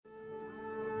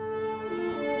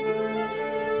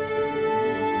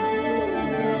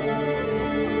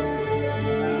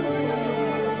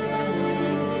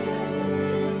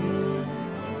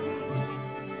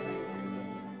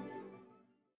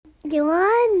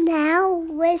now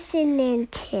listening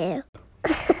to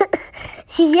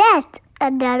yet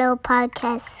another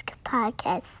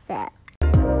podcast set.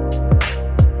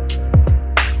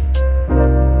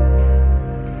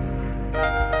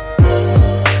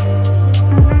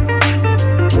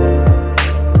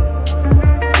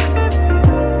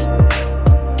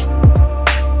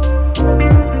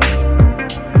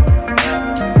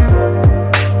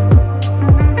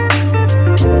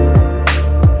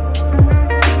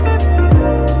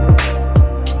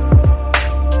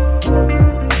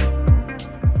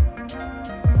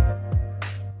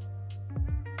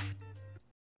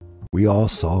 We all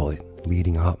saw it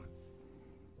leading up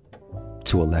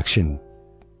to election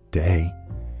day.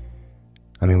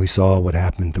 I mean, we saw what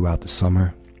happened throughout the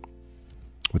summer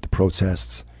with the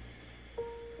protests,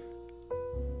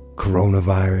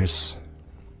 coronavirus.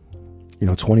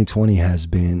 2020 has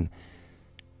been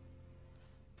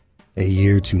a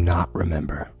year to not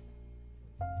remember.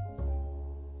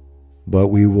 But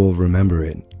we will remember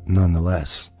it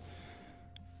nonetheless.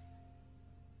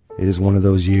 It is one of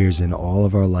those years in all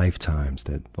of our lifetimes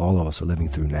that all of us are living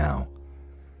through now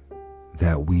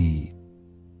that we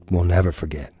will never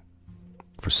forget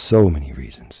for so many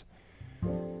reasons.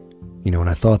 And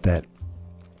I thought that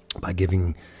by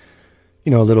giving, a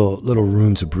little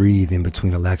room to breathe in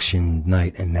between election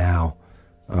night and now,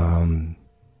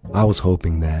 I was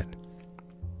hoping that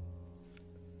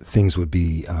things would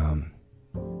be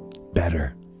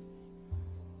better.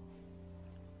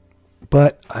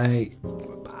 But I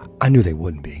knew they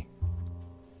wouldn't be.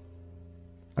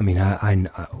 I mean,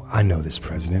 I know this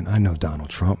president. I know Donald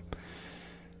Trump.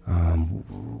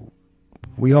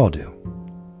 We all do.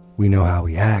 We know how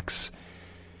he acts.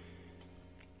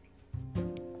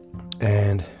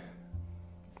 And,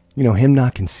 him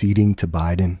not conceding to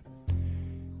Biden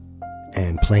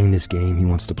and playing this game he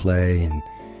wants to play and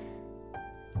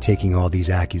taking all these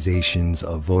accusations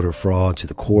of voter fraud to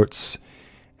the courts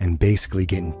and basically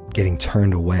getting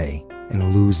turned away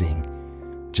and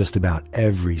losing just about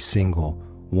every single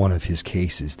one of his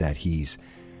cases that he's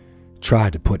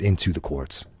tried to put into the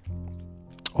courts.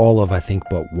 All of, I think,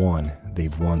 but one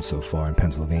they've won so far in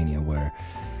Pennsylvania, where,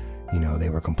 they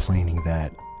were complaining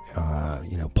that,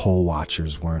 poll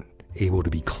watchers weren't able to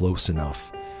be close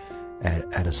enough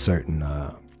at a certain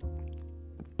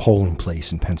polling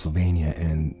place in Pennsylvania,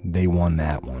 and they won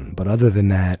that one. But other than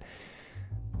that,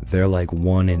 they're like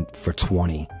 1 for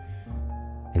 20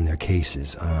 in their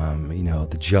cases.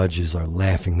 The judges are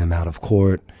laughing them out of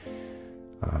court.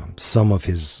 Some of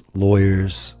his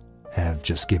lawyers have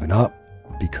just given up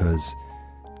because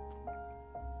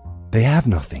they have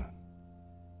nothing.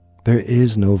 There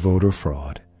is no voter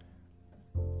fraud.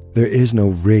 There is no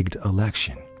rigged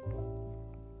election.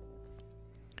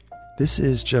 This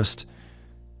is just,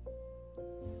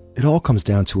 it all comes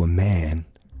down to a man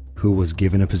who was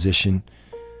given a position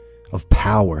of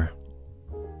power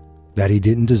that he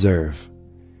didn't deserve.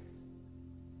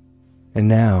 And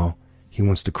now he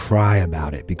wants to cry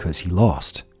about it because he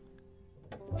lost.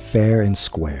 Fair and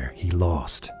square, he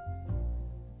lost.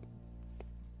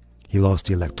 He lost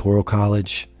the Electoral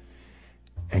College,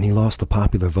 and he lost the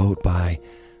popular vote by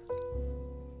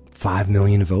 5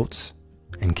 million votes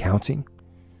and counting.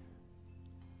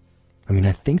 I mean,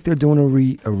 I think they're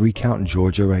doing a recount in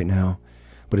Georgia right now,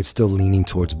 but it's still leaning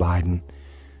towards Biden.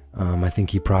 I think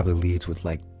he probably leads with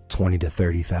like 20 to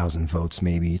 30,000 votes,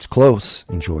 maybe. It's close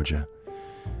in Georgia.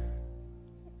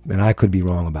 And I could be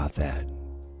wrong about that.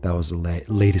 That was the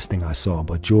latest thing I saw.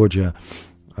 But Georgia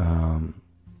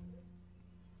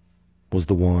was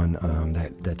the one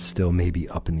that's still maybe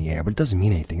up in the air. But it doesn't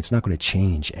mean anything. It's not going to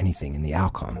change anything in the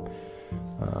outcome.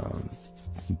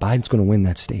 Biden's going to win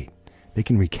that state. They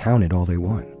can recount it all they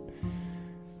want.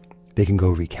 They can go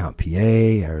recount PA,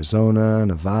 Arizona,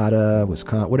 Nevada,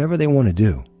 Wisconsin, whatever they want to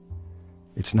do.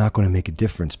 It's not going to make a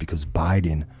difference because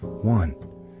Biden won,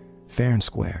 fair and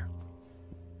square.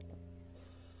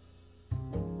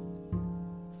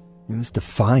 And this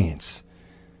defiance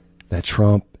that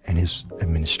Trump and his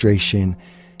administration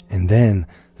and then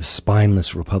the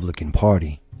spineless Republican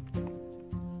Party,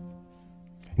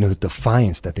 the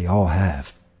defiance that they all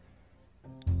have,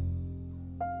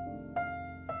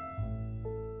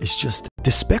 is just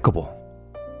despicable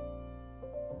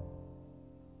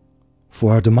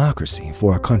for our democracy,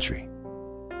 for our country.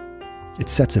 It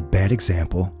sets a bad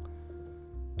example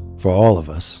for all of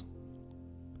us.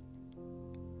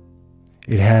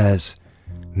 It has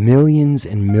millions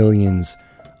and millions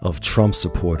of Trump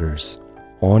supporters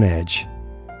on edge,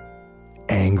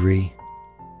 angry.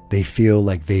 They feel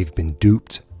like they've been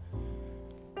duped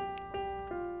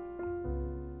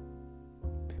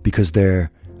because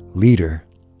their leader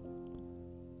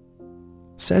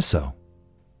says so.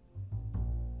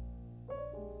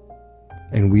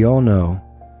 And we all know,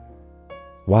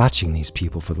 watching these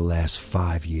people for the last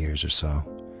 5 years or so,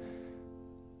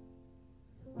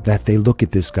 that they look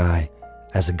at this guy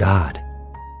as a god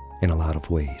in a lot of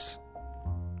ways.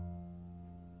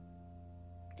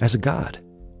 As a god.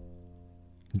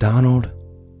 Donald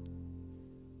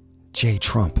J.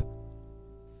 Trump.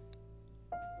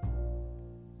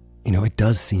 You know, it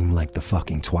does seem like the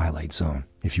fucking Twilight Zone,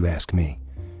 if you ask me.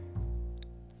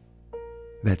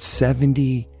 That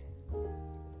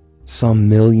 70-some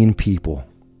million people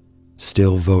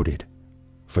still voted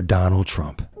for Donald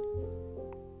Trump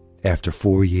after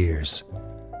 4 years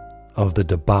of the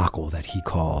debacle that he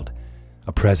called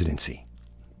a presidency.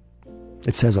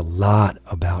 It says a lot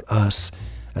about us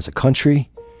as a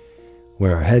country,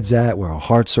 where our heads at, where our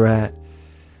hearts are at,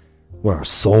 where our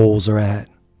souls are at.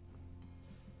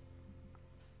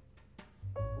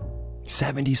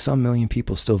 70-some million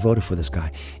people still voted for this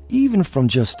guy, even from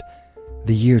just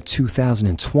the year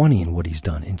 2020 and what he's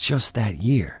done in just that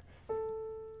year.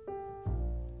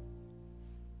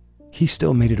 He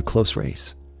still made it a close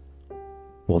race.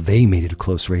 Well, they made it a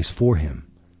close race for him.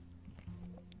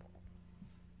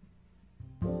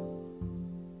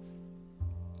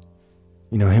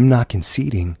 You know, him not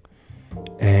conceding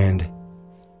and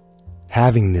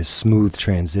having this smooth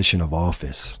transition of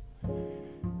office,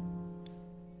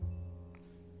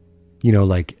 you know,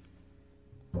 like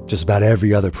just about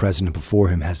every other president before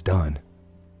him has done,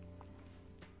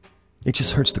 it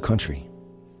just hurts the country.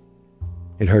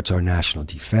 It hurts our national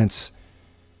defense.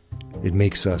 It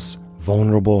makes us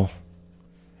vulnerable.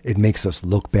 It makes us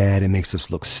look bad. It makes us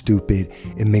look stupid.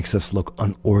 It makes us look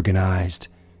unorganized,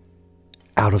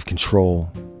 out of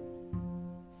control.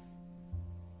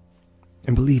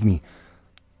 And believe me,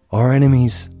 our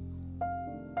enemies,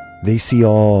 they see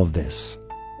all of this.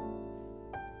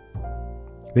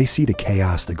 They see the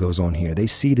chaos that goes on here. They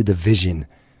see the division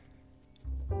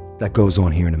that goes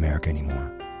on here in America anymore.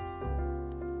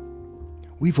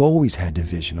 We've always had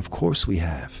division. Of course we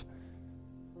have.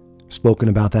 Spoken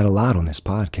about that a lot on this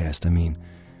podcast. I mean,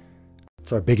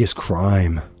 it's our biggest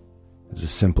crime, is the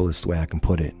simplest way I can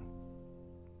put it.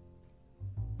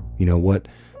 You know, what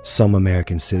some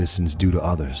American citizens do to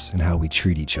others and how we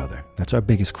treat each other. That's our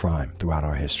biggest crime throughout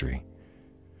our history.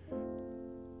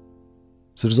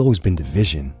 So there's always been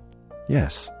division,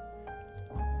 yes.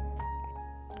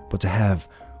 But to have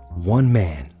one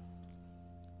man,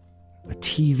 a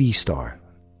TV star,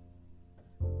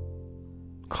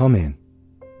 come in,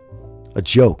 a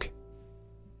joke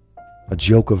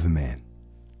of a man,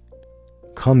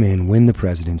 come in, win the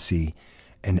presidency,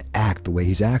 and act the way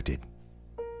he's acted.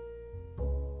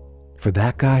 For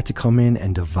that guy to come in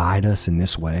and divide us in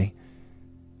this way,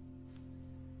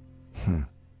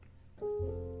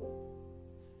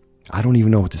 I don't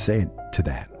even know what to say to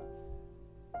that.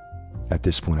 At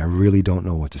this point, I really don't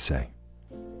know what to say.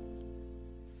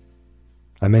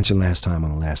 I mentioned last time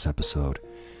on the last episode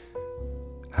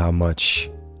how much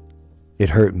it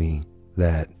hurt me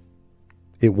that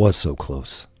it was so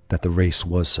close, that the race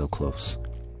was so close,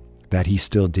 that he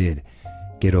still did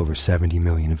get over 70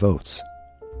 million votes.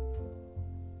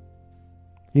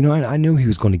 You know, I knew he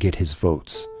was going to get his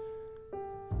votes.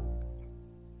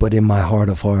 But in my heart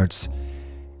of hearts,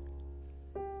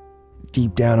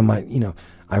 deep down in my,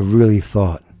 I really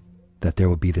thought that there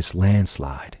would be this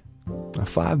landslide.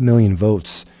 5 million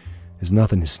votes is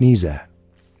nothing to sneeze at.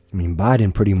 I mean,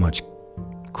 Biden pretty much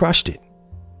crushed it.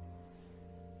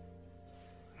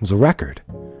 It was a record.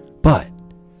 But,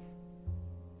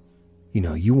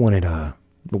 you wanted,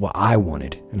 what I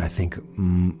wanted, and I think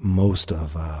most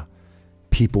of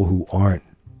people who aren't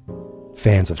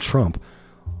fans of Trump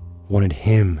wanted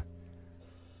him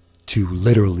to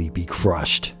literally be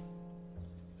crushed.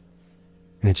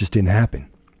 And it just didn't happen.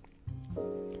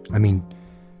 I mean,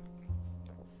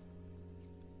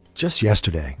 just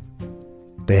yesterday,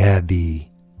 they had the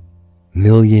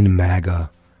Million MAGA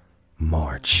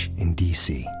March in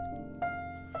D.C.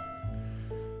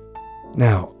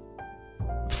 Now,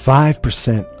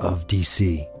 5% of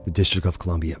D.C., the District of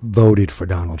Columbia, voted for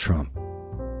Donald Trump.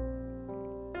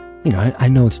 I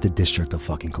know it's the District of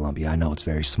fucking Columbia. I know it's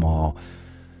very small.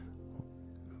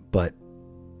 But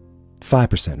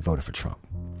 5% voted for Trump.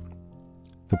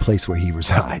 The place where he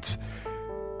resides.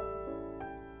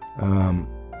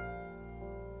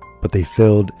 But they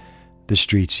filled the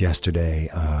streets yesterday,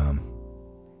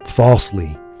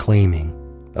 falsely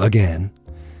claiming, again,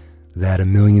 that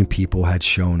 1 million people had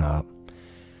shown up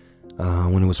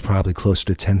when it was probably closer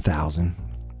to 10,000,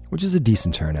 which is a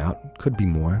decent turnout. Could be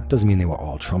more. Doesn't mean they were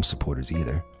all Trump supporters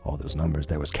either. all those numbers.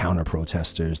 There was counter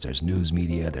protesters, there's news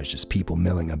media, there's just people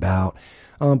milling about.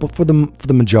 But for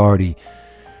the majority,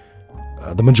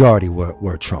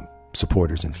 were Trump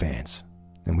supporters and fans,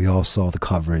 and we all saw the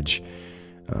coverage,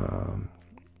 and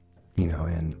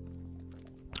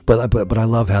but I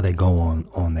love how they go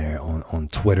on there on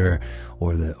Twitter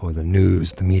or the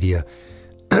news, the media,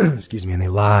 excuse me, and they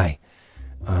lie,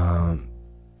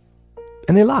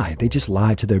 They just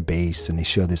lie to their base, and they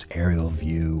show this aerial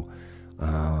view,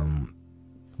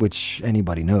 which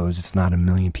anybody knows it's not 1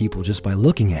 million people just by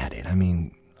looking at it. I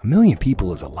mean, 1 million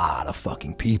people is a lot of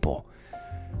fucking people.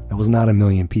 That was not 1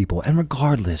 million people. And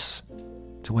regardless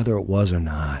to whether it was or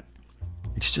not,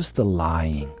 it's just the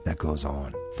lying that goes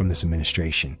on from this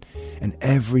administration and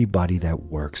everybody that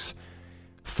works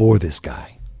for this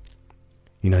guy.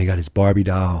 You know, you got his Barbie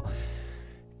doll,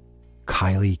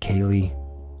 Kaylee.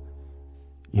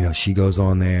 You know, she goes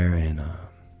on there, and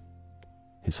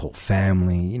his whole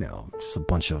family, you know, just a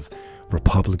bunch of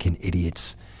Republican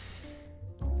idiots.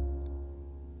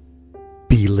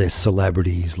 B-list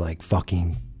celebrities like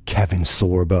fucking Kevin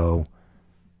Sorbo.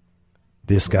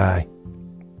 This guy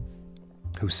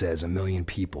who says 1 million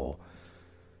people,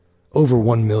 over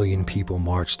 1 million people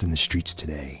marched in the streets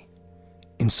today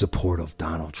in support of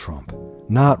Donald Trump.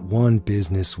 Not one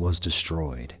business was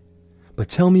destroyed. But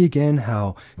tell me again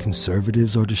how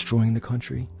conservatives are destroying the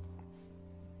country.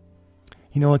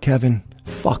 You know what, Kevin?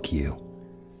 Fuck you.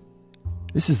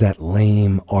 This is that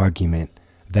lame argument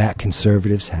that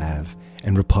conservatives have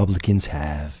and Republicans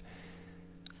have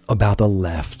about the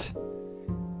left.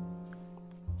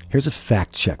 Here's a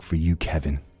fact check for you,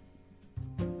 Kevin.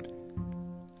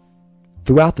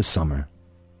 Throughout the summer,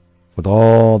 with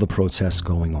all the protests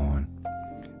going on,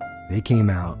 they came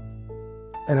out,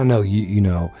 and I know you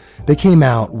know, they came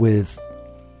out with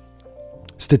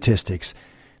statistics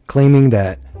claiming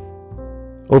that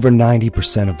over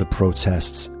 90% of the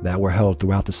protests that were held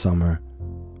throughout the summer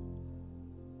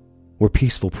were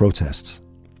peaceful protests.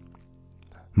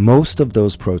 Most of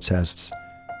those protests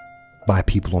by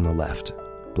people on the left.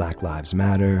 Black Lives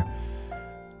Matter,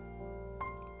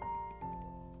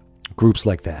 groups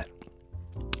like that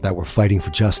were fighting for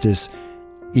justice,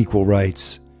 equal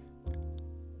rights,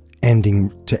 to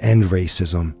end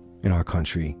racism in our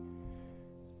country.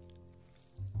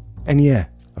 And yeah,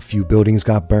 a few buildings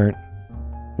got burnt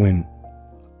when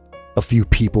a few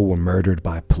people were murdered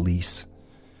by police.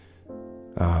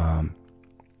 But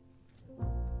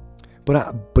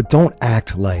don't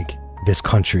act like this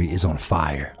country is on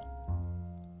fire.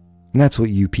 And that's what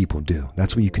you people do.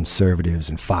 That's what you conservatives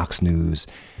and Fox News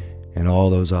and all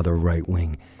those other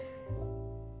right-wing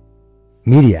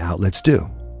media outlets do.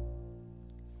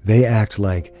 They act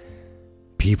like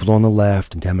people on the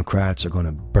left and Democrats are going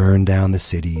to burn down the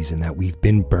cities and that we've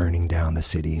been burning down the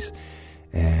cities.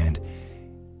 And,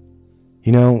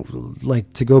 you know,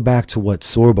 like, to go back to what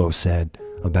Sorbo said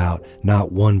about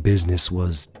not one business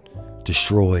was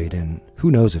destroyed, and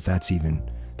who knows if that's even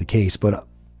the case, but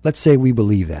let's say we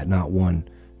believe that not one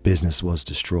business was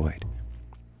destroyed.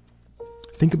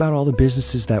 Think about all the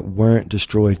businesses that weren't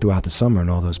destroyed throughout the summer and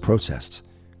all those protests.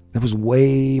 There was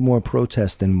way more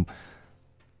protests than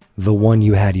the one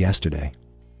you had yesterday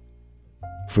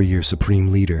for your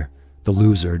supreme leader, the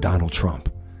loser, Donald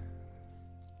Trump.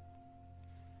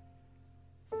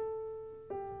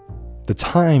 The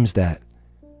times that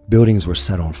buildings were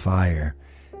set on fire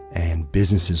and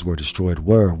businesses were destroyed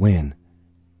were when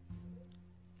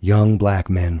young black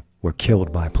men were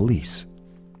killed by police.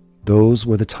 Those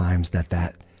were the times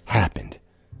that happened.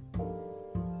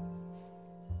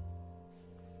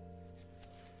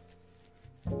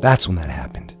 That's when that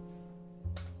happened.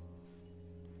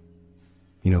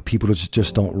 You know, people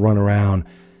just don't run around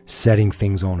setting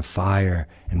things on fire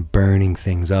and burning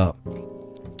things up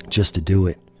just to do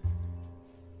it.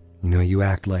 You know, you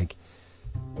act like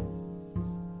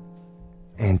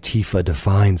Antifa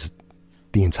defines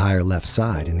the entire left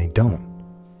side, and they don't.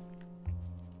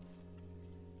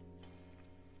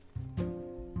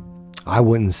 I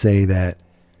wouldn't say that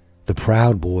the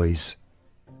Proud Boys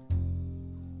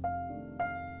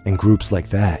and groups like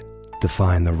that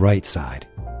define the right side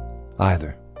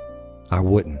either. I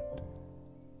wouldn't.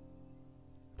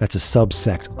 That's a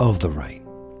subsect of the right,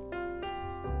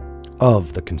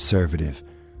 of the conservative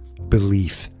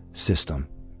belief system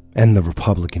and the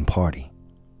Republican Party.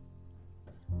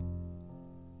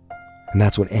 And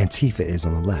that's what Antifa is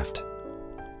on the left.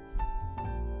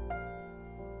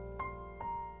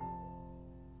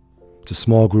 It's a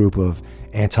small group of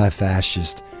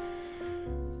anti-fascist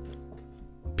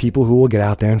people who will get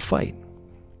out there and fight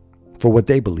for what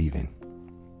they believe in.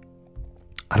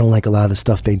 I don't like a lot of the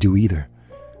stuff they do either.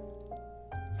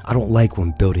 I don't like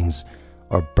when buildings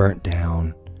are burnt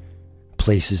down,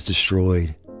 places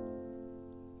destroyed,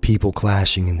 people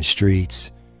clashing in the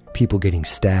streets, people getting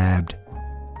stabbed,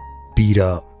 beat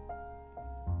up.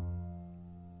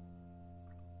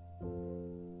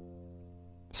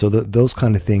 So those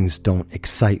kind of things don't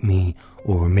excite me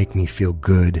or make me feel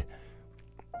good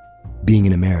being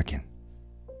an American.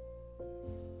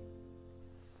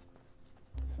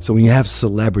 So when you have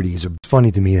celebrities, it's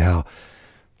funny to me how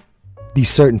these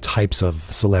certain types of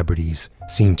celebrities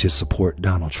seem to support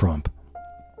Donald Trump.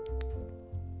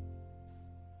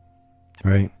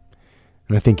 Right?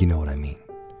 And I think you know what I mean.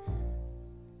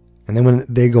 And then when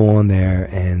they go on there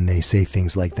and they say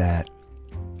things like that,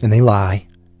 and they lie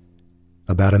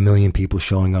about 1 million people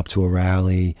showing up to a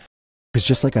rally, because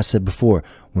just like I said before,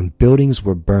 when buildings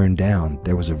were burned down,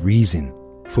 there was a reason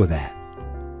for that.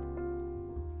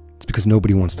 It's because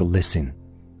nobody wants to listen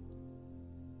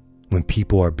when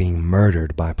people are being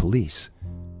murdered by police.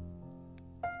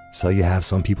 So you have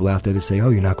some people out there that say,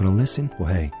 oh, you're not going to listen?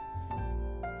 Well, hey,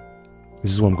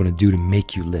 this is what I'm going to do to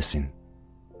make you listen.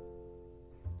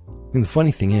 And the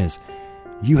funny thing is,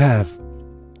 you have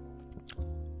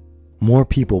more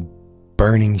people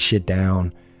burning shit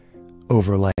down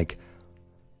over like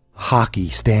hockey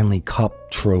Stanley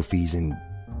Cup trophies and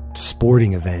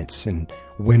sporting events and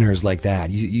winners like that.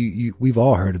 We've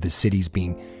all heard of the cities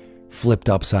being flipped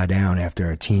upside down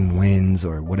after a team wins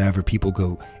or whatever. People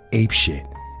go ape shit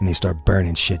and they start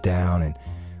burning shit down, and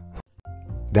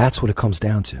that's what it comes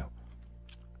down to.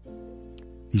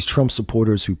 These Trump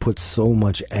supporters who put so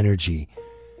much energy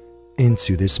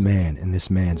into this man and this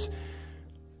man's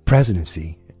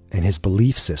presidency and his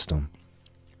belief system,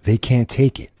 they can't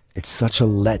take it. It's such a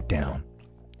letdown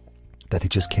that they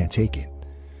just can't take it.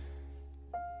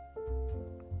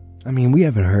 I mean, we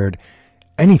haven't heard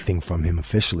anything from him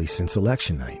officially since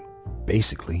election night,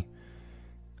 basically.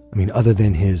 I mean, other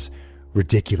than his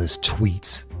ridiculous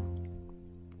tweets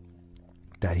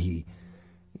that he,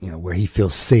 where he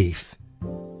feels safe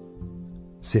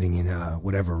sitting in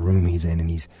whatever room he's in, and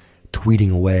he's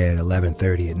tweeting away at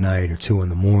 11:30 at night or 2 in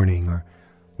the morning or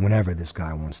whenever this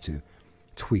guy wants to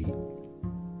tweet.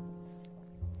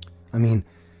 I mean,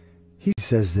 he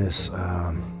says this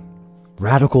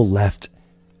radical left,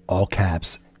 all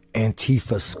caps,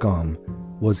 Antifa scum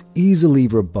was easily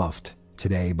rebuffed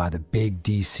today by the big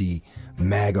DC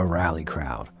MAGA rally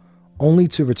crowd, only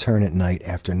to return at night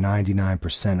after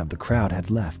 99% of the crowd had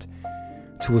left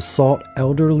to assault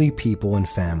elderly people and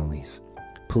families.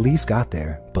 Police got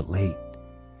there, but late.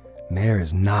 Mayor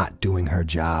is not doing her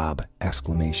job! ! This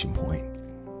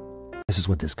is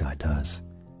what this guy does.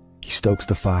 He stokes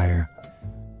the fire.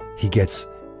 He gets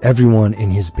everyone in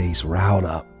his base riled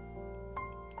up.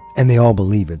 And they all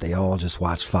believe it. They all just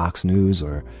watch Fox News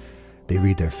or they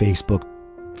read their Facebook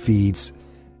feeds,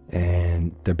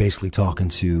 and they're basically talking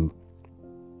to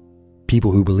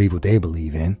people who believe what they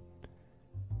believe in.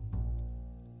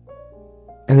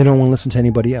 And they don't want to listen to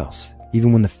anybody else,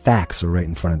 even when the facts are right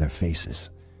in front of their faces.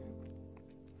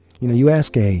 You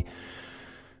ask a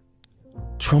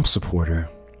Trump supporter,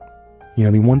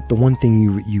 the one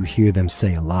thing you hear them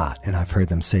say a lot, and I've heard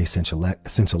them say since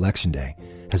Election Day,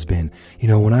 has been,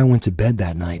 when I went to bed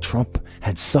that night, Trump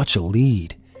had such a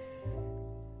lead.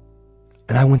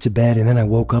 And I went to bed, and then I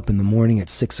woke up in the morning at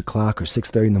 6 o'clock or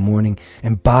 6:30 in the morning,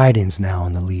 and Biden's now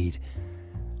in the lead.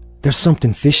 There's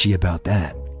something fishy about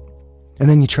that. And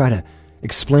then you try to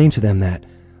explain to them that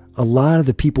a lot of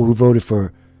the people who voted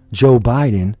for Joe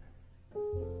Biden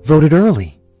voted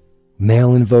early.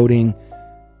 Mail-in voting,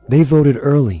 they voted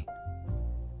early.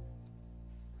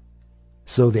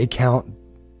 So they count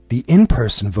the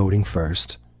in-person voting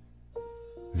first.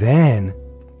 Then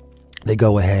they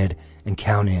go ahead and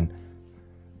count in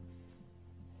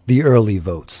the early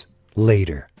votes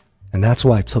later. And that's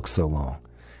why it took so long.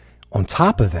 On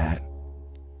top of that,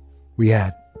 we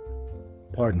had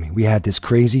this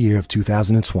crazy year of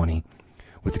 2020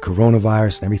 with the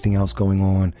coronavirus and everything else going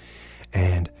on.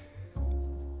 And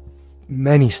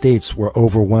many states were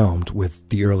overwhelmed with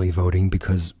the early voting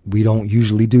because we don't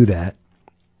usually do that.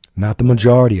 Not the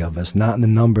majority of us, not in the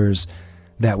numbers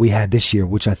that we had this year,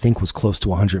 which I think was close to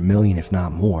 100 million, if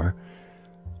not more.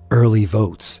 Early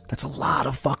votes. That's a lot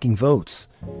of fucking votes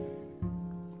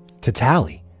to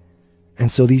tally. And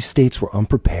so these states were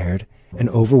unprepared and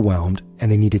overwhelmed,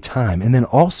 and they needed time. And then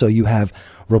also you have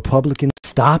Republicans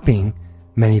stopping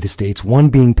many of the states, one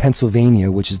being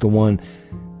Pennsylvania, which is the one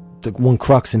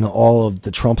crux in all of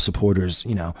the Trump supporters,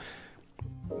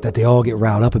 that they all get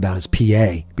riled up about is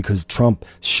PA, because Trump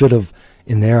should have,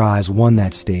 in their eyes, won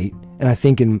that state. And I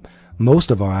think in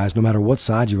most of our eyes, no matter what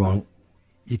side you're on,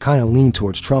 you kind of lean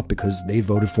towards Trump because they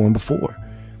voted for him before.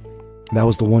 That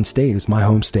was the one state. It was my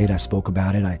home state. I spoke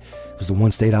about it. It was the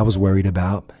one state I was worried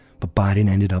about. But Biden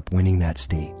ended up winning that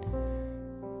state.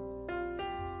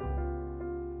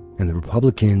 And the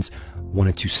Republicans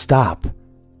wanted to stop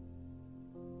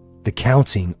the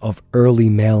counting of early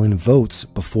mail-in votes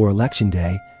before Election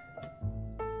Day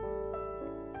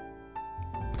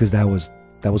because that was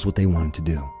what they wanted to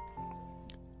do.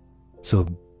 So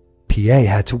PA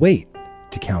had to wait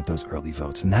to count those early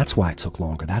votes, and that's why it took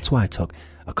longer. That's why it took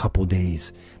a couple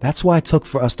days. That's why it took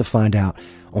for us to find out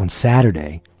on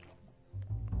Saturday.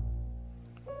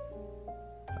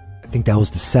 I think that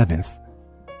was the 7th.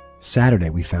 Saturday,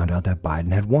 we found out that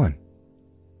Biden had won.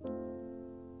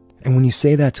 And when you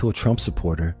say that to a Trump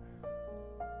supporter,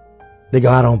 they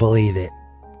go, I don't believe it.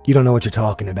 You don't know what you're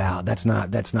talking about. That's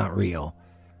not real.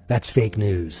 That's fake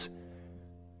news.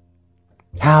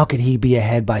 How could he be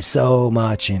ahead by so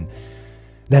much? And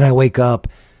then I wake up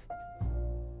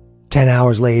 10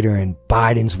 hours later and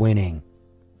Biden's winning.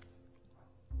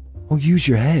 Well, use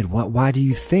your head. Why do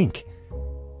you think?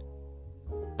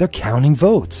 They're counting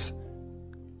votes.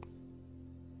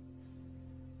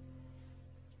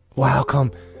 Well, how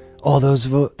come all those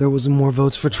there was more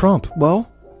votes for Trump?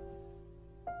 Well,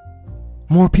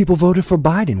 more people voted for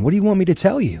Biden. What do you want me to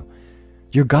tell you?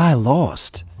 Your guy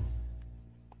lost.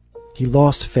 He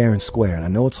lost fair and square. And I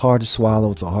know it's hard to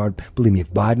swallow. Believe me,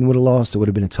 if Biden would have lost, it would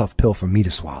have been a tough pill for me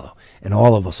to swallow. And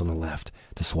all of us on the left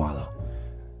to swallow.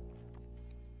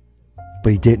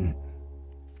 But he didn't.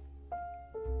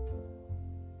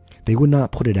 They would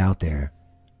not put it out there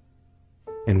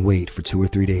and wait for 2 or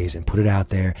 3 days and put it out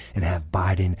there and have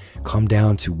Biden come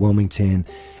down to Wilmington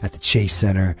at the Chase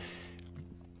Center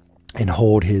and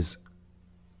hold his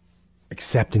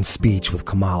acceptance speech with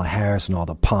Kamala Harris and all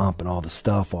the pomp and all the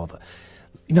stuff,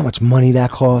 you know how much money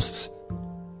that costs?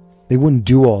 They wouldn't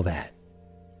do all that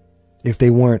if they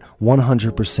weren't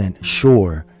 100%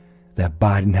 sure that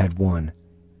Biden had won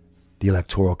the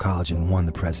Electoral College and won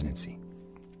the presidency.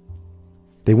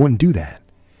 They wouldn't do that.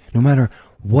 No matter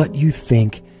what you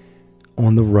think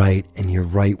on the right and your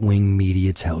right-wing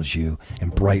media tells you,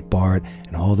 and Breitbart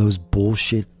and all those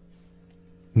bullshit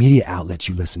media outlets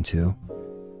you listen to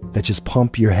that just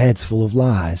pump your heads full of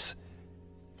lies,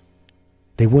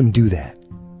 they wouldn't do that.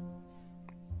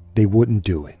 They wouldn't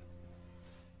do it.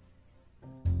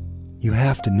 You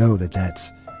have to know that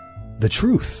that's the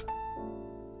truth.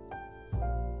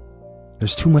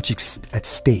 There's too much at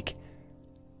stake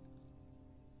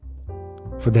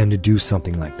for them to do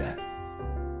something like that.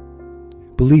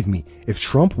 Believe me, if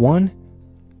Trump won,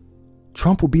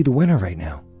 Trump would be the winner right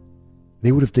now.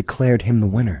 They would have declared him the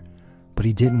winner, but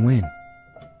he didn't win.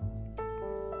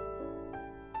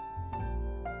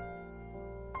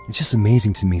 It's just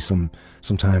amazing to me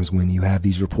sometimes when you have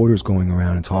these reporters going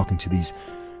around and talking to these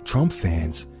Trump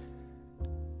fans.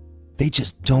 They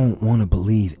just don't want to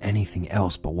believe anything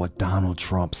else but what Donald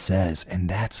Trump says, and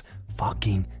that's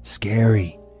fucking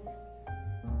scary.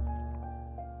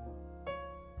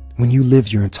 When you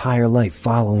live your entire life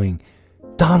following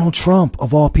Donald Trump,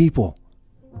 of all people.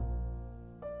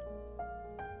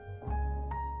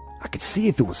 I could see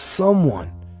if it was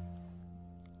someone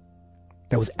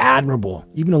that was admirable,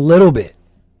 even a little bit.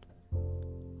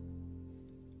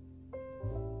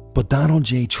 But Donald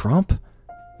J. Trump?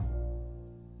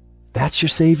 That's your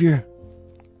savior?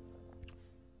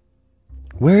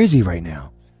 Where is he right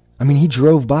now? I mean, he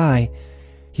drove by.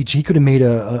 He could have made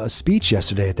a speech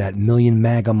yesterday at that Million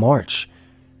MAGA march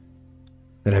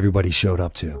that everybody showed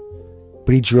up to.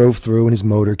 But he drove through in his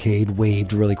motorcade,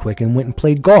 waved really quick, and went and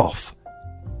played golf.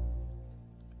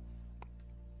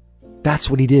 That's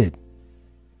what he did.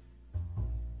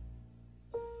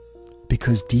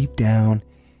 Because deep down,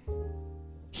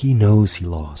 he knows he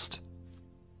lost.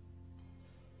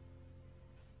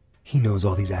 He knows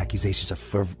all these accusations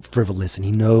are frivolous, and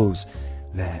he knows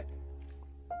that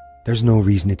there's no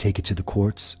reason to take it to the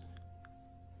courts.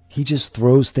 He just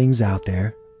throws things out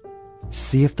there,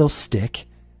 see if they'll stick,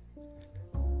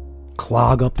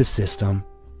 clog up the system,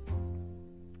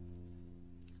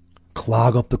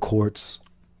 clog up the courts,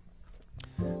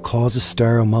 cause a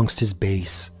stir amongst his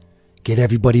base, get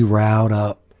everybody riled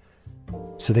up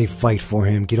so they fight for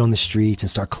him, get on the streets and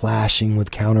start clashing with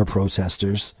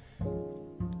counter-protesters.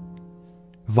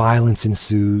 Violence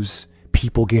ensues,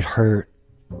 people get hurt.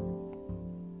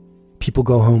 People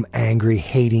go home angry,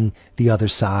 hating the other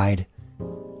side.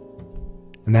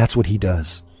 And that's what he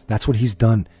does. That's what he's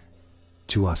done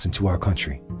to us and to our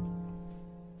country.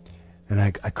 And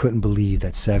I couldn't believe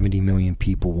that 70 million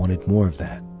people wanted more of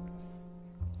that.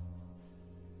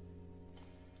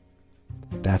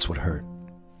 That's what hurt.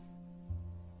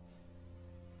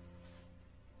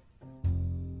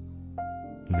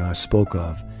 You know, I spoke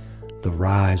of the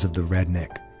rise of the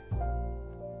redneck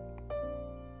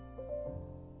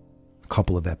a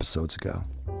couple of episodes ago.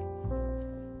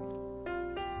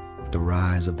 The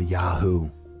rise of the Yahoo.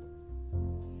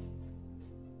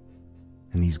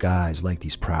 And these guys like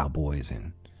these Proud Boys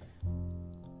and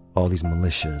all these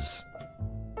militias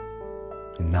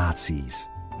and Nazis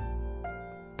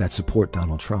that support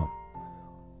Donald Trump.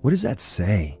 What does that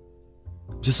say?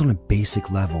 Just on a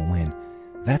basic level, when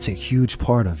that's a huge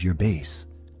part of your base.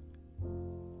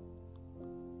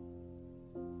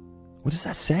 What does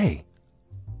that say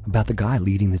about the guy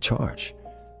leading the charge?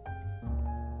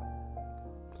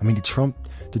 I mean, do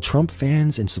Trump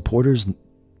fans and supporters,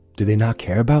 do they not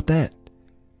care about that?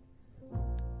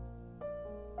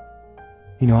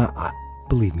 You know, I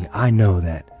believe me, I know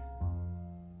that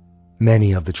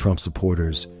many of the Trump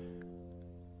supporters,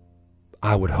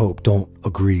 I would hope, don't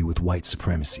agree with white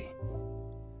supremacy.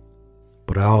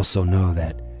 But I also know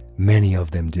that many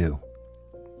of them do.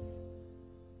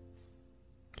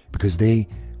 Because they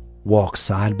walk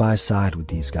side by side with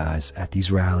these guys at these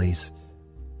rallies.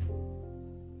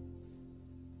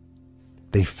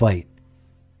 They fight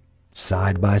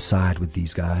side by side with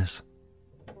these guys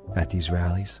at these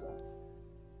rallies.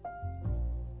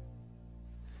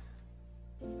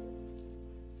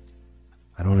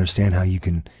 I don't understand how you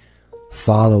can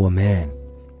follow a man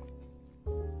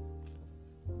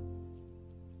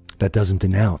that doesn't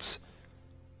denounce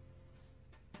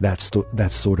that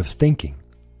sort of thinking.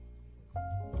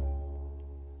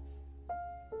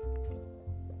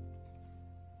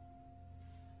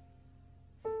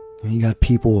 And you got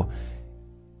people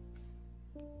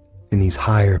in these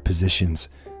higher positions,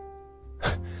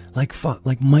 like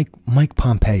Mike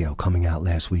Pompeo coming out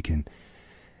last week and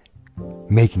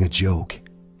making a joke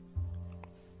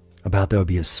about there would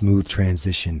be a smooth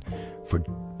transition for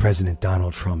President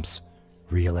Donald Trump's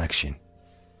re-election.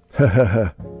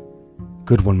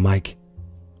 Good one, Mike.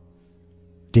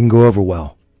 Didn't go over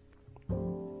well.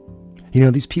 You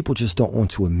know, these people just don't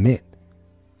want to admit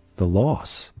the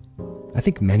loss. I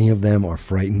think many of them are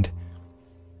frightened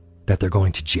that they're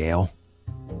going to jail.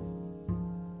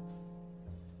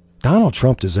 Donald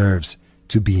Trump deserves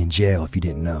to be in jail, if you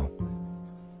didn't know.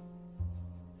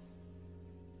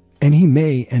 And he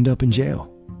may end up in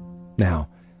jail. Now,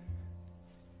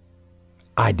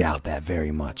 I doubt that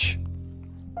very much.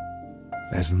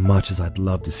 As much as I'd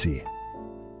love to see it.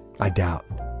 I doubt.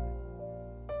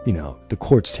 You know, the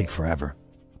courts take forever.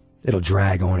 It'll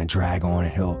drag on, and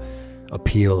he'll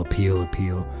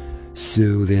appeal,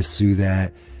 sue this, sue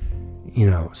that. You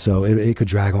know, so it could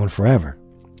drag on forever.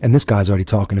 And this guy's already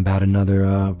talking about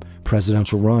another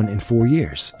presidential run in 4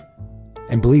 years.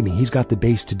 And believe me, he's got the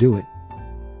base to do it.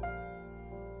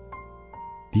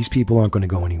 These people aren't going to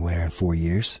go anywhere in 4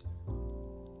 years.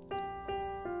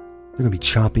 They're going to be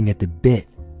chomping at the bit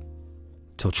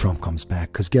till Trump comes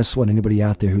back. Because guess what? Anybody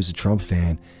out there who's a Trump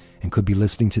fan and could be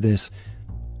listening to this,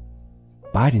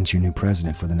 Biden's your new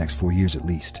president for the next 4 years at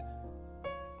least.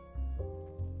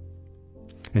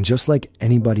 And just like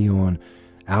anybody on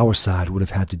our side would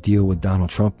have had to deal with Donald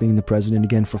Trump being the president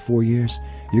again for 4 years,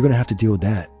 you're going to have to deal with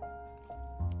that.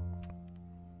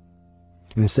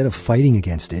 And instead of fighting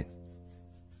against it,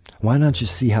 why not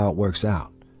just see how it works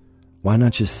out? Why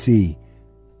not just see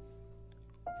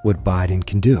what Biden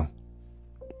can do?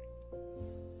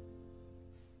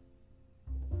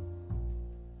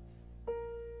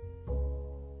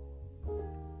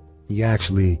 He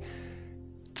actually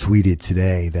tweeted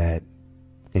today that,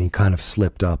 and he kind of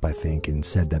slipped up, I think, and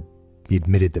said that he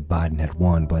admitted that Biden had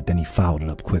won, but then he followed it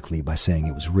up quickly by saying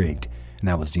it was rigged, and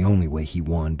that was the only way he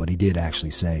won, but he did actually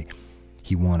say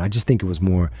he won. I just think it was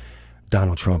more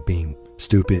Donald Trump being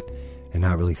stupid and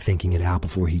not really thinking it out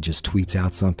before he just tweets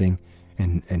out something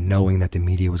and knowing that the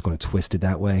media was going to twist it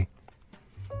that way.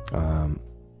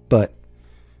 But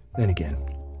then again,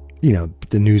 you know,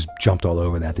 the news jumped all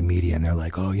over that, the media, and they're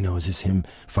like, oh, you know, is this him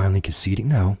finally conceding?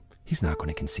 No, he's not going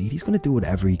to concede. He's going to do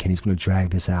whatever he can. He's going to drag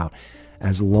this out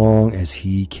as long as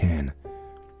he can.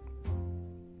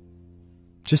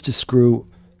 Just to screw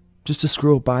up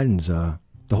Biden's,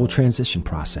 the whole transition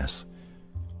process.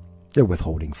 They're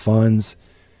withholding funds,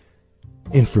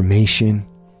 information.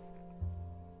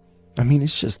 I mean,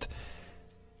 it's just,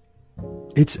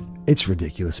 it's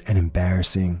ridiculous and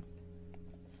embarrassing.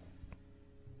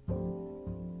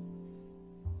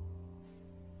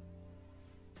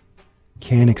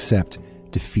 Can't accept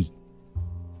defeat.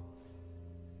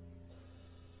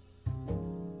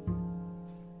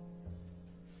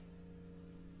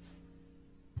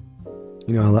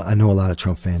 You know, I know a lot of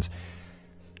Trump fans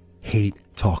hate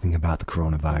talking about the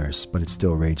coronavirus, but it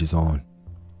still rages on.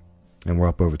 And we're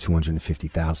up over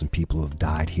 250,000 people who have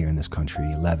died here in this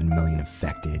country, 11 million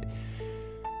infected.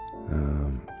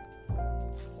 And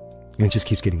it just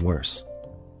keeps getting worse.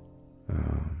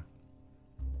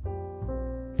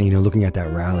 And, looking at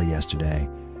that rally yesterday,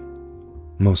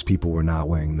 most people were not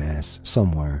wearing masks.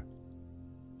 Some were.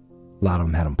 A lot of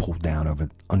them had them pulled down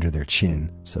under their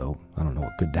chin, so I don't know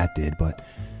what good that did, but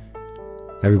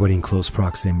everybody in close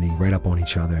proximity, right up on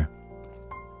each other,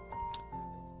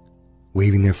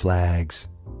 waving their flags,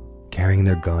 carrying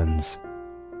their guns,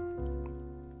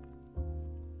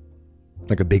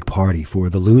 like a big party for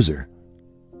the loser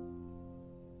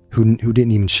who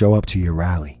didn't even show up to your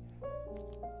rally.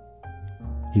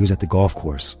 He was at the golf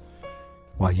course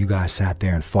while you guys sat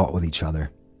there and fought with each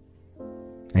other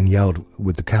and yelled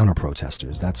with the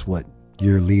counter-protesters. That's what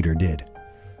your leader did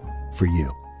for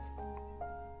you.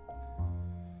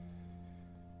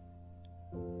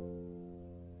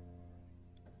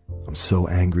 I'm so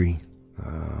angry.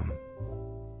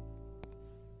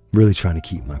 Really trying to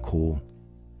keep my cool.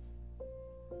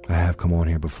 I have come on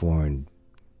here before and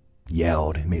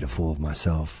yelled and made a fool of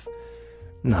myself.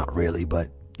 Not really, but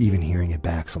even hearing it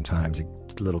back sometimes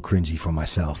it's a little cringy for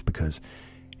myself because,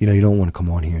 you don't want to come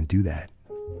on here and do that.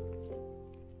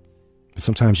 But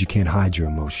sometimes you can't hide your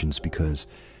emotions because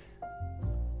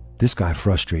this guy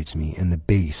frustrates me, and the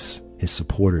base, his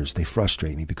supporters, they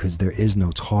frustrate me because there is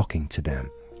no talking to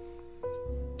them.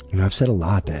 I've said a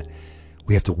lot that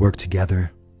we have to work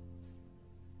together,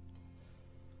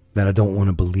 that I don't want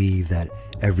to believe that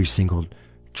every single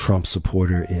Trump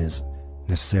supporter is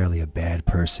necessarily a bad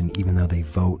person, even though they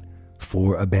vote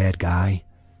for a bad guy.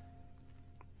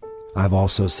 I've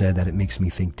also said that it makes me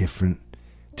think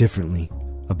differently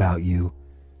about you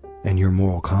and your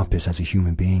moral compass as a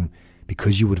human being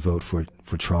because you would vote for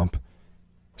Trump,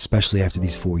 especially after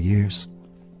these 4 years.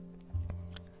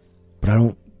 But I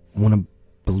don't want to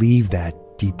believe that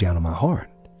deep down in my heart.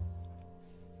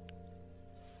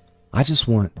 I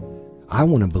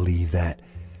want to believe that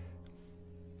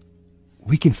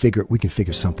we can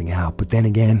figure something out. But then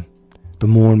again, the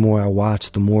more and more I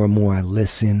watch, the more and more I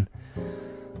listen,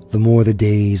 the more the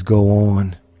days go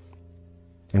on,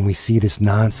 and we see this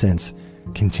nonsense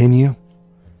continue,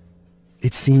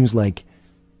 it seems like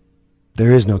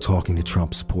there is no talking to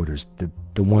Trump supporters,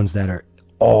 the ones that are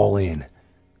all in,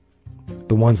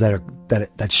 the ones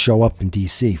that show up in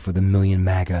DC for the Million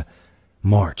MAGA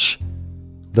March,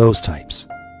 those types.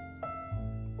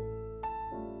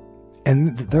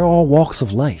 And they're all walks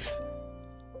of life,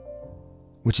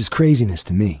 which is craziness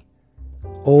to me.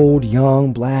 Old,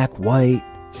 young, black, white,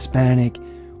 Hispanic,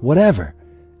 whatever.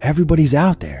 Everybody's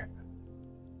out there.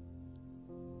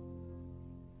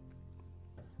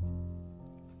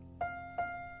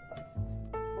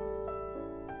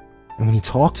 And when you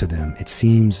talk to them, it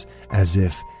seems as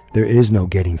if there is no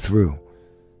getting through.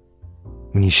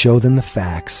 When you show them the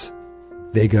facts,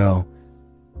 they go,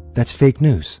 "That's fake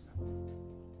news.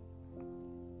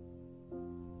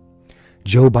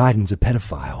 Joe Biden's a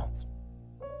pedophile."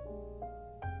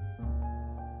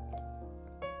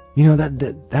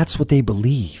 That's what they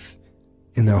believe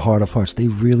in their heart of hearts. They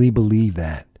really believe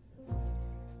that.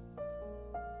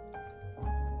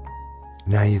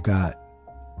 Now you've got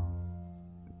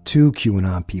 2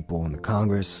 QAnon people in the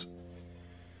Congress.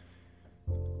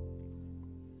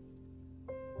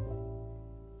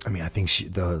 I think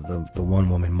the one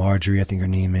woman, Marjorie, I think her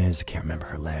name is. I can't remember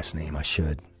her last name. I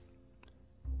should.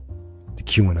 The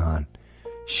QAnon.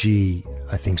 She,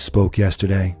 I think, spoke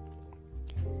yesterday.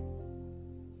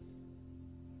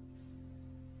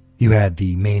 You had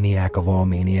the maniac of all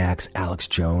maniacs, Alex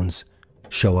Jones,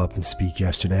 show up and speak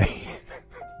yesterday.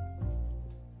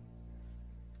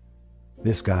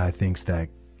 This guy thinks that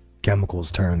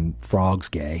chemicals turn frogs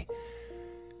gay.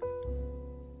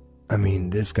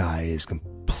 This guy is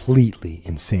completely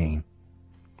insane.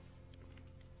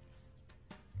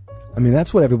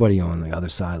 That's what everybody on the other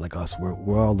side, like us,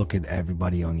 we're all looking at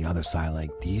everybody on the other side like,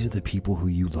 these are the people who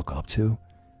you look up to?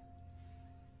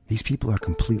 These people are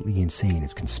completely insane.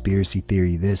 It's conspiracy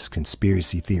theory this,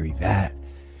 conspiracy theory that.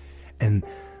 And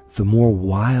the more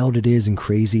wild it is and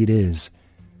crazy it is,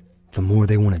 the more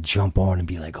they want to jump on and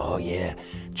be like, oh yeah,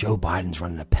 Joe Biden's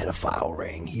running a pedophile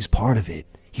ring. He's part of it.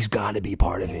 He's got to be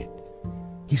part of it.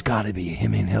 He's got to be.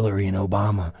 Him and Hillary and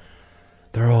Obama.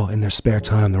 They're all, in their spare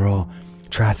time, they're all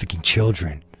trafficking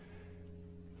children.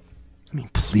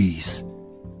 Please.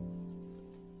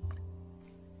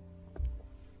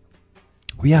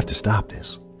 We have to stop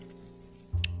this.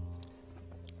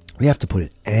 We have to put an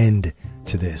end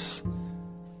to this.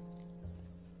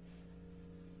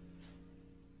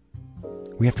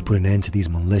 We have to put an end to these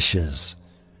militias.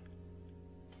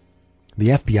 The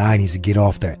FBI needs to get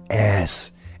off their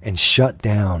ass and shut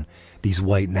down these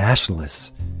white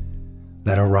nationalists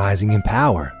that are rising in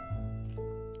power.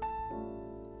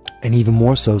 And even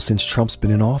more so since Trump's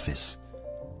been in office.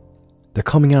 They're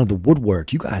coming out of the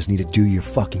woodwork. You guys need to do your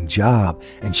fucking job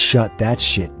and shut that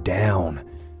shit down.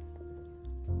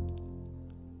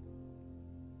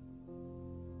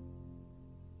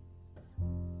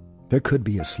 There could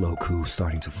be a slow coup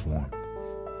starting to form.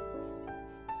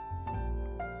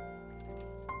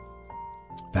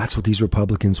 That's what these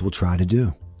Republicans will try to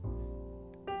do.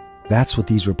 That's what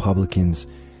these Republicans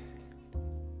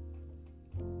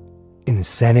in the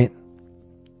Senate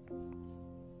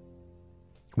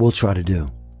will try to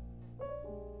do.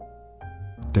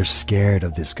 They're scared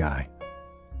of this guy.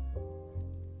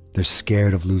 They're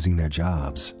scared of losing their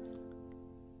jobs.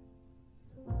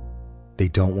 They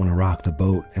don't want to rock the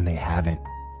boat, and they haven't.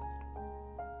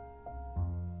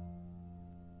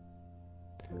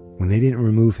 When they didn't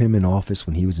remove him in office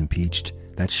when he was impeached,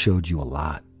 that showed you a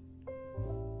lot.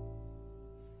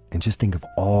 And just think of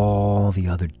all the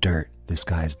other dirt this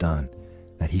guy's done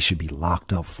that he should be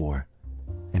locked up for,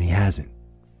 and he hasn't.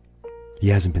 He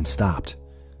hasn't been stopped.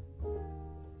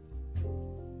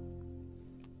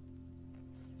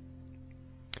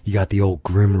 You got the old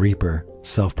Grim Reaper,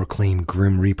 self-proclaimed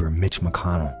Grim Reaper, Mitch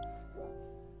McConnell,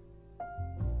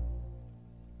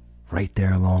 right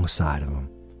there alongside of him.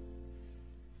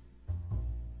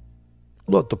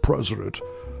 Let the president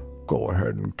go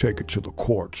ahead and take it to the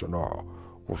courts, and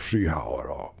we'll see how it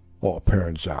all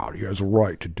pans out. He has a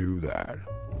right to do that.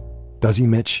 Does he,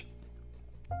 Mitch?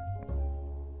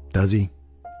 Does he?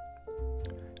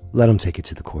 Let him take it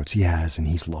to the courts. He has, and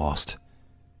he's lost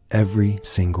every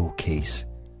single case.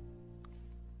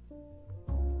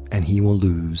 And he will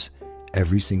lose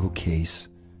every single case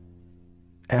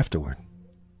afterward.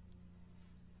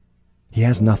 He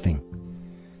has nothing.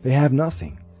 They have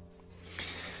nothing.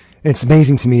 It's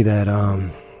amazing to me that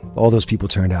all those people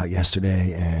turned out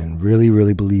yesterday and really,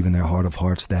 really believe in their heart of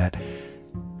hearts that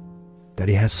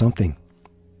he has something.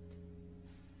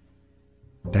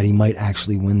 That he might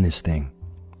actually win this thing.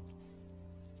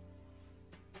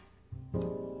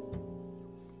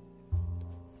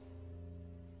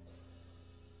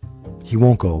 He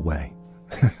won't go away.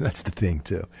 That's the thing,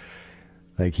 too.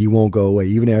 Like, he won't go away.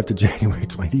 Even after January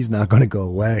 20th, he's not going to go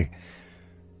away.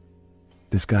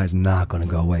 This guy's not going to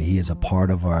go away. He is a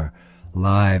part of our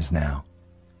lives now,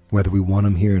 whether we want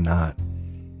him here or not.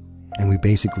 And we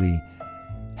basically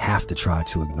have to try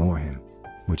to ignore him,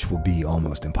 which will be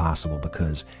almost impossible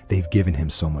because they've given him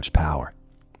so much power.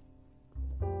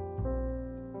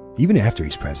 Even after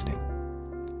he's president.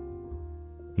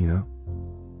 You know?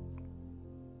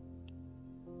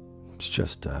 It's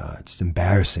just, it's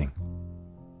embarrassing.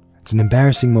 It's an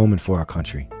embarrassing moment for our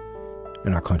country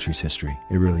and our country's history.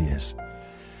 It really is.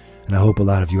 And I hope a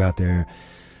lot of you out there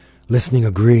listening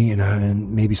agree,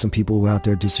 and maybe some people out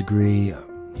there disagree.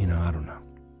 You know, I don't know.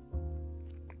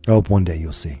 I hope one day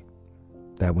you'll see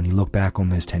that when you look back on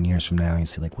this 10 years from now, you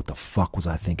see, like, what the fuck was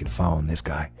I thinking following this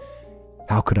guy?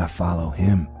 How could I follow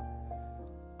him?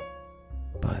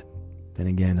 But then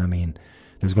again, I mean,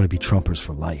 there's going to be Trumpers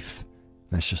for life.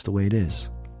 That's just the way it is.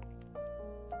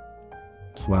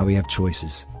 That's why we have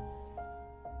choices.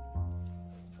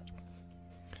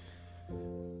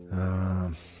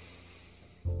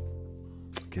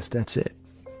 I guess that's it.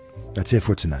 That's it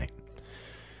for tonight.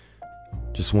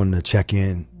 Just wanted to check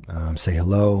in, say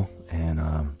hello,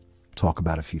 and talk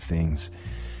about a few things.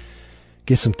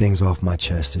 Get some things off my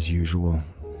chest as usual.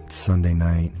 It's Sunday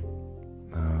night.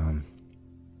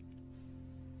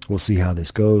 We'll see how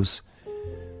this goes.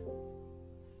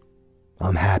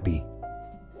 I'm happy.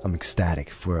 I'm ecstatic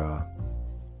for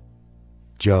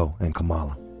Joe and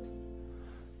Kamala.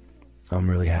 I'm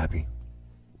really happy.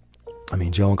 I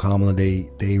mean, Joe and Kamala,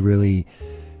 they really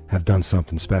have done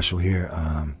something special here,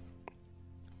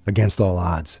 against all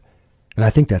odds. And I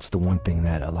think that's the one thing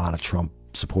that a lot of Trump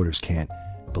supporters can't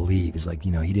believe is, like,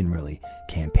 you know, he didn't really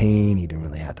campaign, he didn't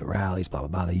really have the rallies, blah, blah,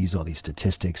 blah. They use all these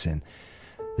statistics and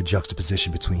the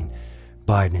juxtaposition between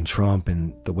Biden and Trump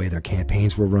and the way their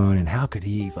campaigns were run, and how could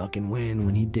he fucking win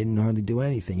when he didn't hardly do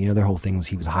anything? You know, their whole thing was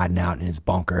he was hiding out in his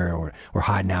bunker or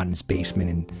hiding out in his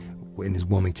basement in his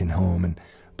Wilmington home and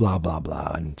blah, blah,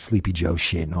 blah, and Sleepy Joe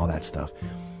shit and all that stuff.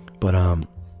 But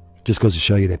just goes to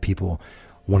show you that people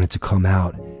wanted to come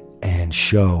out and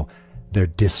show their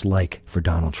dislike for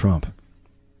Donald Trump.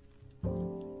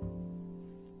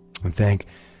 And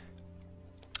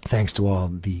thanks to all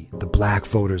the black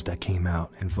voters that came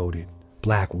out and voted.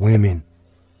 Black women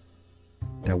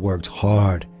that worked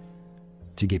hard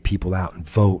to get people out and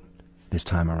vote this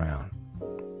time around.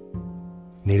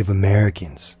 Native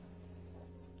Americans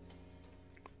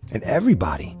and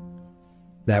everybody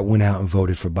that went out and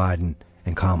voted for Biden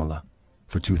and Kamala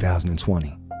for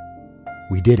 2020.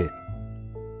 We did it.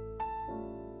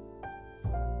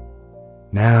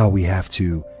 Now we have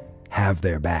to have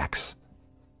their backs.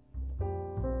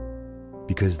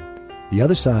 Because the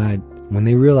other side, when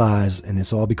they realize and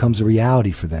this all becomes a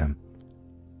reality for them,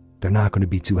 they're not going to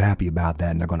be too happy about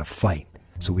that, and they're going to fight.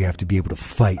 So we have to be able to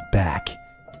fight back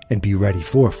and be ready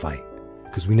for a fight.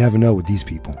 Because we never know with these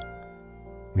people.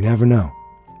 We never know.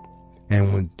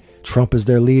 And when Trump is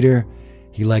their leader,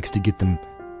 he likes to get them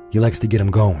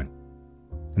going.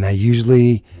 And that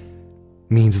usually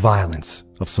means violence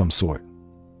of some sort.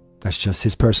 That's just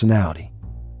his personality.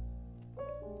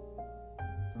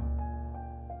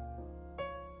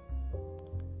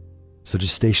 So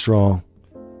just stay strong.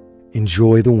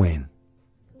 Enjoy the win.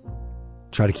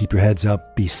 Try to keep your heads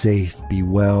up. Be safe. Be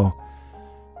well.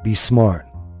 Be smart.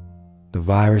 The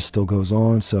virus still goes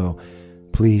on, so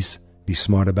please be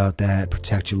smart about that.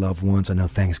 Protect your loved ones. I know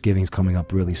Thanksgiving's coming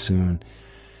up really soon.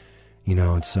 You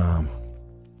know, it's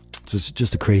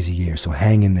just a crazy year, so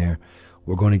hang in there.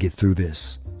 We're going to get through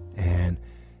this. And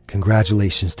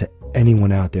congratulations to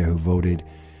anyone out there who voted.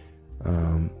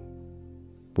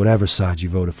 Whatever side you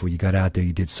voted for, you got out there,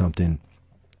 you did something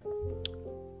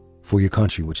for your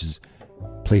country, which is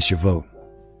place your vote.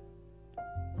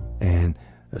 And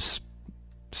a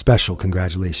special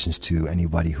congratulations to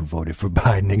anybody who voted for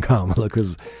Biden and Kamala,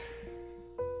 because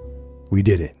we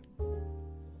did it.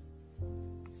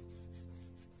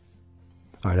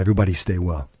 All right, everybody stay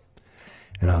well.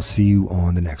 And I'll see you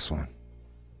on the next one.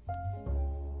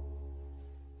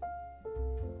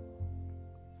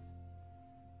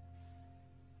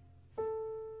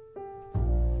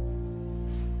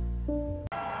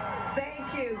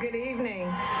 Thank you. Good evening.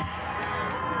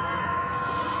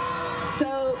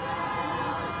 So,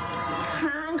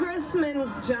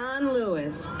 Congressman John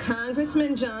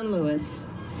Lewis,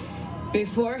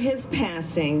 before his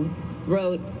passing,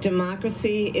 wrote,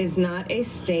 "Democracy is not a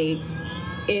state,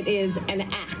 it is an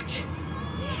act."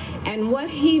 And what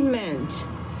he meant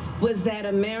was that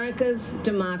America's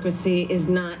democracy is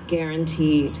not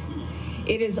guaranteed.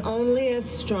 It is only as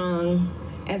strong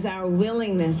as our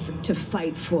willingness to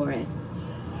fight for it.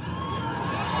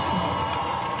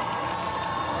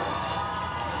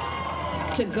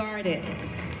 To guard it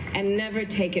and never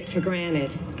take it for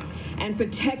granted. And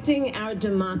protecting our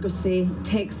democracy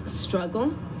takes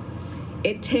struggle,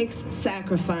 it takes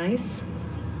sacrifice,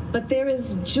 but there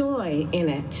is joy in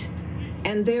it,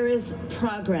 and there is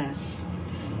progress,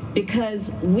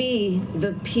 because we,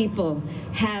 the people,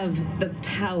 have the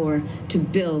power to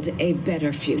build a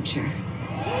better future.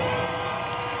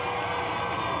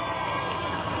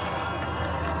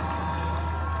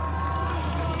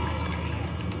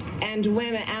 And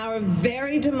when our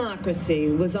very democracy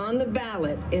was on the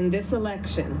ballot in this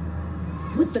election,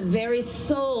 with the very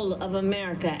soul of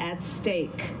America at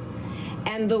stake,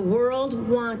 and the world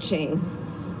watching,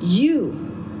 you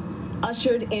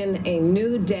ushered in a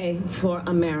new day for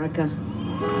America.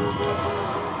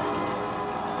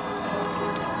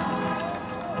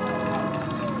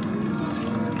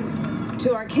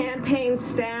 To our campaign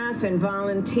staff and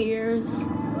volunteers,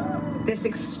 this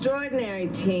extraordinary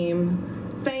team,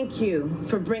 thank you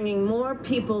for bringing more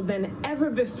people than ever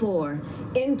before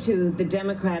into the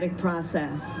democratic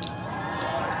process.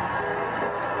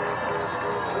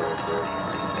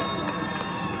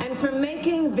 And for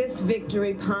making this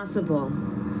victory possible.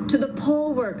 To the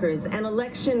poll workers and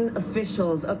election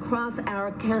officials across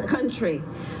our country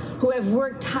who have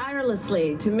worked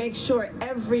tirelessly to make sure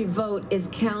every vote is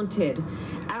counted,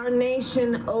 our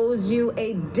nation owes you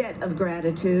a debt of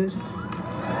gratitude.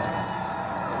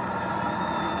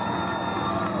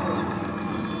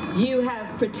 You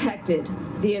have protected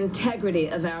the integrity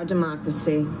of our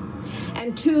democracy.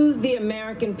 And to the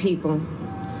American people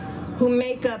who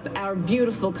make up our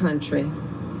beautiful country,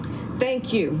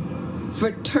 thank you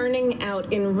for turning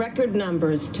out in record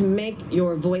numbers to make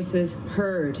your voices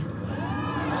heard.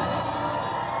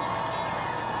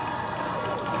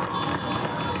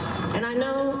 And I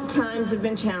know times have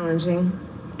been challenging,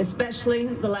 especially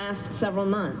the last several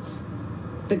months.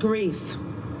 The grief,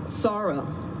 sorrow,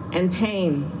 and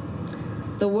pain,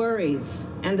 the worries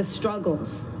and the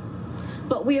struggles.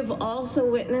 But we have also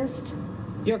witnessed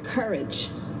your courage,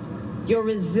 your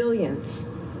resilience,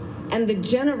 and the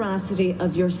generosity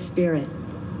of your spirit.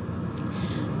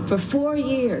 For 4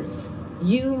 years,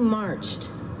 you marched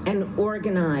and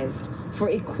organized for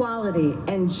equality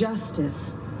and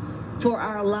justice, for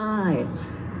our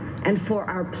lives and for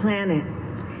our planet.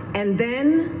 And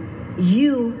then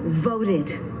you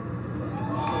voted.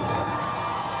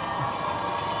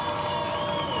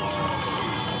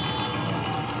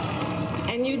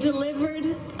 and you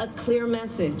delivered a clear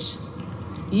message.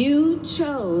 You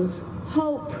chose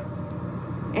hope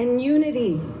and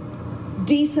unity,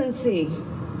 decency,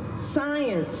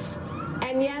 science,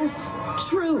 and yes,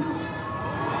 truth.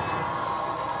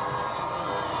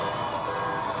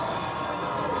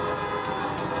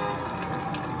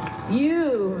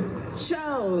 You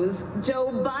chose Joe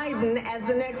Biden as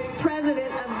the next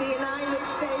president of the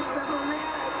United States of America.